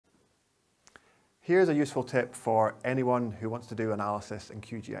Here's a useful tip for anyone who wants to do analysis in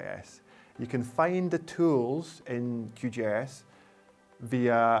QGIS. You can find the tools in QGIS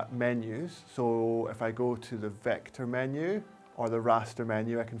via menus. So if I go to the vector menu or the raster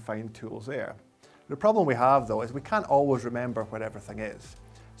menu, I can find tools there. The problem we have though is we can't always remember where everything is.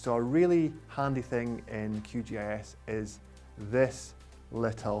 So a really handy thing in QGIS is this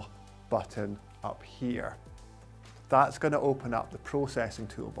little button up here. That's going to open up the Processing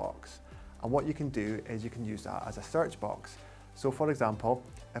Toolbox. And what you can do is you can use that as a search box. So for example,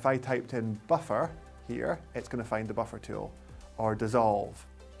 if I typed in buffer here, it's going to find the buffer tool, or dissolve,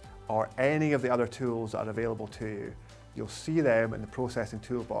 or any of the other tools that are available to you. You'll see them in the Processing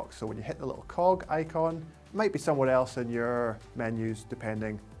Toolbox. So when you hit the little cog icon, it might be somewhere else in your menus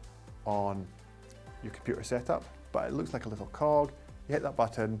depending on your computer setup, but it looks like a little cog. You hit that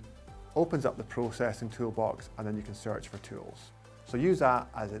button, opens up the Processing Toolbox, and then you can search for tools. So use that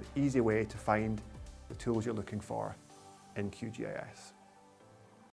as an easy way to find the tools you're looking for in QGIS.